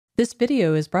This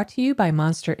video is brought to you by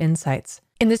MonsterInsights.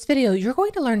 In this video, you're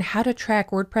going to learn how to track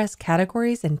WordPress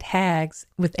categories and tags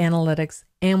with analytics,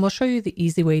 and we'll show you the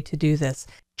easy way to do this.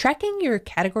 Tracking your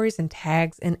categories and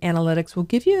tags in analytics will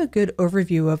give you a good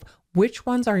overview of which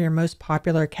ones are your most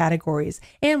popular categories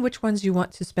and which ones you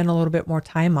want to spend a little bit more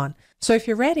time on. So if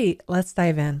you're ready, let's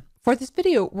dive in. For this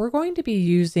video, we're going to be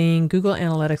using Google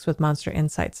Analytics with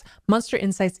MonsterInsights.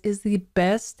 MonsterInsights is the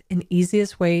best and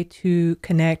easiest way to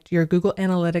connect your Google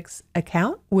Analytics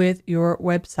account with your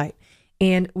website.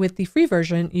 And with the free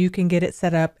version, you can get it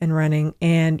set up and running,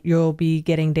 and you'll be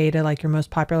getting data like your most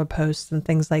popular posts and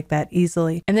things like that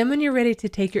easily. And then when you're ready to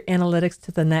take your analytics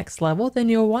to the next level, then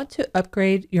you'll want to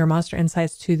upgrade your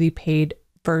MonsterInsights to the paid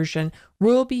version.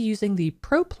 We'll be using the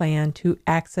Pro plan to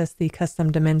access the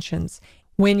custom dimensions.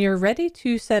 When you're ready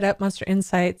to set up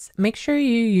MonsterInsights, make sure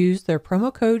you use their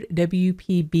promo code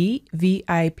WPBVIP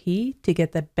to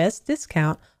get the best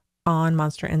discount on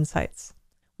MonsterInsights.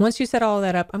 Once you set all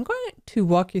that up, I'm going to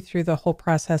walk you through the whole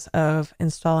process of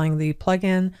installing the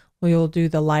plugin. We'll do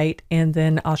the light, and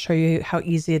then I'll show you how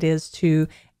easy it is to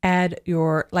add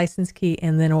your license key,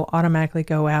 and then it will automatically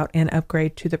go out and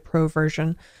upgrade to the Pro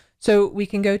version. So we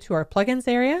can go to our plugins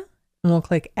area, and we'll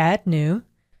click Add New.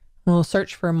 We'll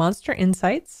search for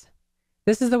MonsterInsights.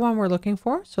 This is the one we're looking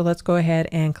for, so let's go ahead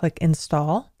and click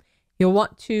Install. You'll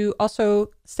want to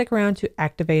also stick around to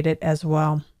activate it as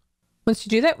well. Once you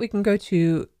do that, we can go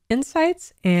to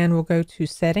Insights and we'll go to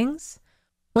Settings.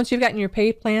 Once you've gotten your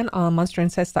paid plan on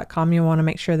MonsterInsights.com, you want to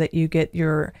make sure that you get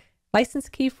your license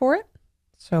key for it.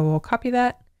 So we'll copy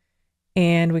that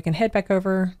and we can head back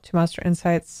over to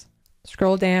MonsterInsights,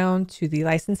 scroll down to the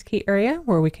license key area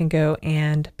where we can go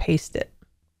and paste it.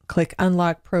 Click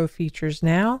Unlock Pro Features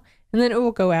now, and then it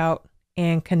will go out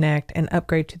and connect and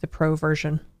upgrade to the Pro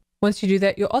version. Once you do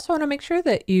that, you'll also want to make sure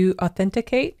that you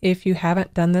authenticate if you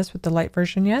haven't done this with the light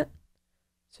version yet.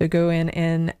 So go in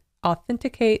and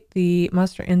authenticate the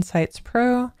MonsterInsights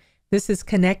Pro. This is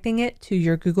connecting it to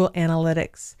your Google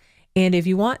Analytics. And if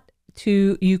you want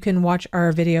to, you can watch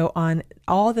our video on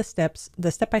all the steps,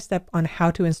 the step-by-step on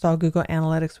how to install Google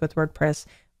Analytics with WordPress,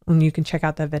 and you can check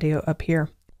out that video up here.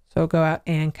 So we'll go out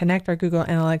and connect our Google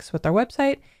Analytics with our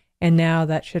website, and now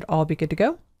that should all be good to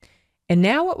go. And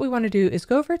now what we want to do is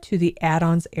go over to the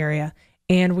add-ons area,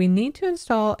 and we need to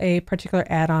install a particular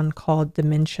add-on called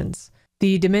Dimensions.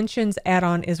 The Dimensions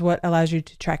add-on is what allows you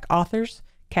to track authors,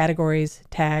 categories,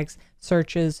 tags,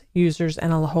 searches, users,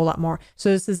 and a whole lot more. So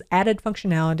this is added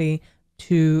functionality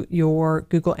to your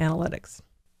Google Analytics.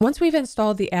 Once we've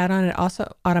installed the add-on, it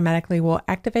also automatically will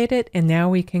activate it, and now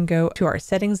we can go to our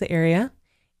settings area.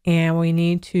 And we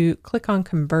need to click on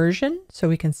conversion so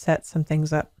we can set some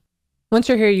things up. Once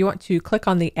you're here, you want to click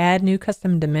on the add new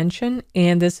custom dimension,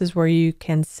 and this is where you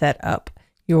can set up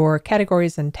your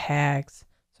categories and tags.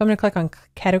 So I'm going to click on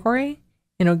category,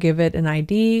 and it'll give it an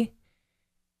ID.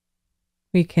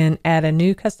 We can add a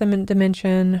new custom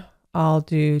dimension. I'll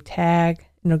do tag,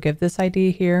 and it'll give this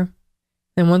ID here.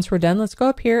 And once we're done, let's go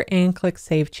up here and click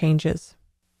Save Changes.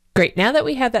 Great. Now that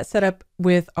we have that set up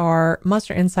with our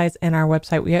MonsterInsights and our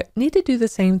website, we need to do the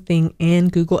same thing in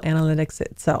Google Analytics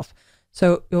itself.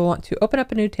 So you'll want to open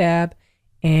up a new tab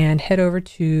and head over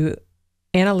to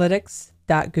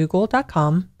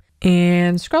analytics.google.com,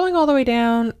 and scrolling all the way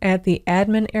down at the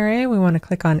admin area, we want to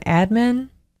click on admin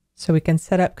so we can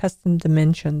set up custom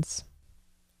dimensions.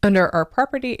 Under our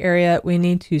property area, we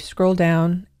need to scroll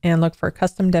down and look for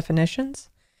custom definitions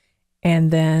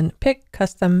and then pick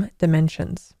custom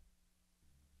dimensions.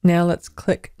 Now let's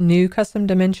click New Custom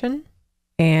Dimension,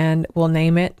 and we'll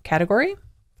name it Category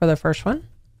for the first one.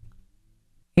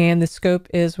 And the scope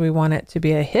is we want it to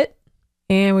be a hit,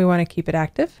 and we want to keep it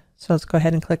active. So let's go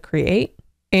ahead and click Create.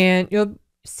 And you'll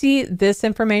see this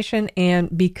information, and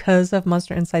because of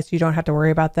MonsterInsights, you don't have to worry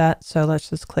about that. So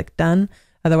let's just click Done.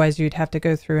 Otherwise, you'd have to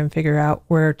go through and figure out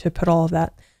where to put all of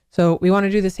that. So we want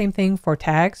to do the same thing for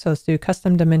tags. So let's do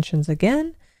Custom Dimensions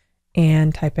again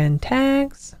and type in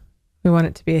tags. We want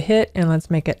it to be a hit, and let's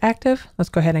make it active. Let's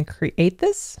go ahead and create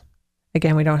this.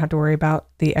 Again, we don't have to worry about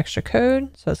the extra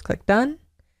code. So let's click Done.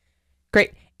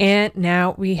 Great. And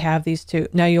now we have these two.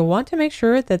 Now you'll want to make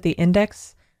sure that the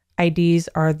index IDs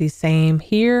are the same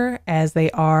here as they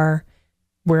are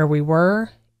where we were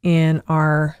in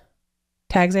our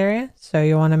tags area. So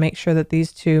you'll want to make sure that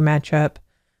these two match up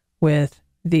with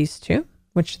these two,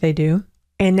 which they do.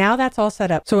 And now that's all set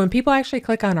up. So when people actually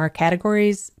click on our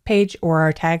categories page or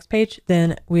our tags page,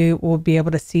 then we will be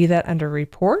able to see that under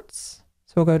reports.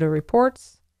 So we'll go to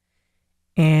reports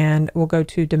and we'll go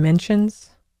to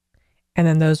dimensions, and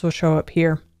then those will show up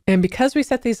here. And because we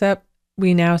set these up,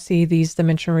 we now see these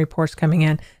dimension reports coming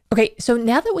in. Okay, so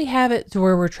now that we have it to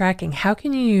where we're tracking, how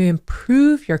can you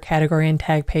improve your category and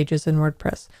tag pages in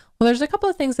WordPress? Well, there's a couple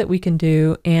of things that we can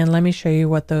do, and let me show you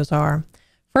what those are.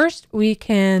 First, we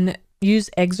can use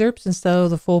excerpts instead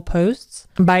of the full posts.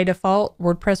 By default,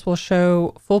 WordPress will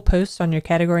show full posts on your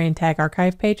category and tag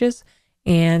archive pages,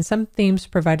 and some themes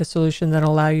provide a solution that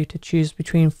allow you to choose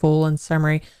between full and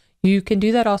summary. You can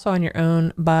do that also on your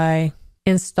own by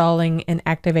installing and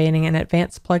activating an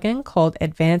advanced plugin called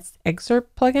Advanced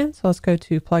Excerpt plugin. So let's go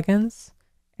to Plugins,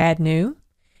 Add New,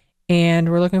 and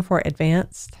we're looking for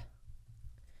Advanced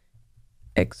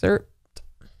Excerpt.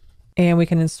 And we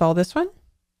can install this one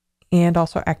and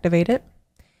also activate it.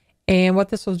 And what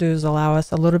this will do is allow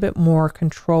us a little bit more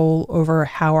control over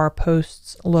how our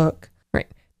posts look. Right.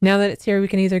 Now that it's here, we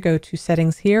can either go to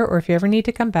Settings here, or if you ever need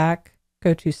to come back,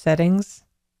 go to Settings,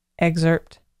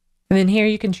 Excerpt. And then here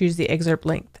you can choose the excerpt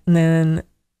length, and then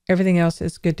everything else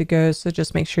is good to go. So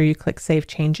just make sure you click Save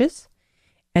Changes.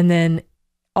 And then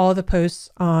all the posts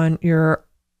on your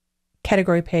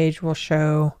category page will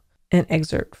show an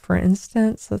excerpt. For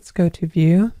instance, let's go to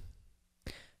View.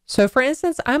 So for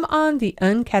instance, I'm on the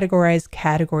uncategorized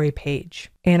category page,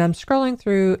 and I'm scrolling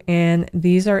through, and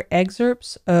these are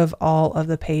excerpts of all of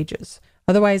the pages.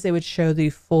 Otherwise, it would show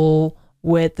the full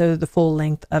width or the full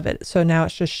length of it. So now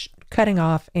it's just cutting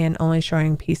off and only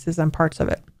showing pieces and parts of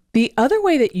it. The other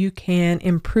way that you can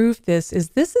improve this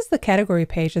is the category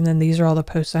page, and then these are all the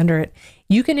posts under it.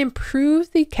 You can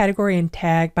improve the category and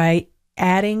tag by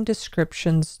adding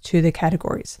descriptions to the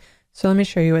categories. So let me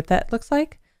show you what that looks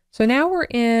like. So now we're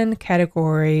in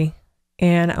category,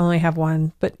 and I only have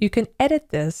one, but you can edit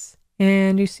this,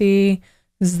 and you see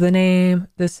this is the name,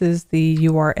 this is the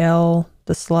URL,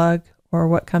 the slug, or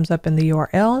what comes up in the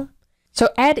URL. So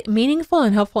add meaningful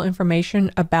and helpful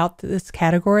information about this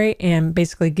category and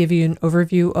basically give you an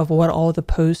overview of what all the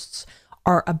posts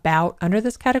are about under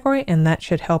this category, and that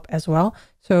should help as well.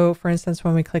 So for instance,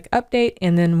 when we click update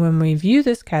and then when we view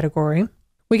this category,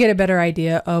 we get a better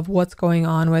idea of what's going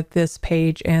on with this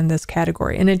page and this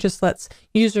category. And it just lets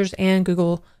users and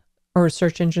Google or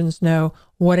search engines know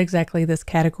what exactly this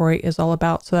category is all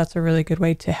about. So that's a really good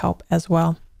way to help as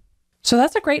well. So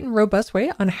that's a great and robust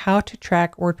way on how to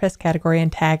track WordPress category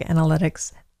and tag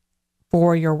analytics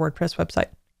for your WordPress website.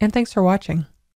 And thanks for watching.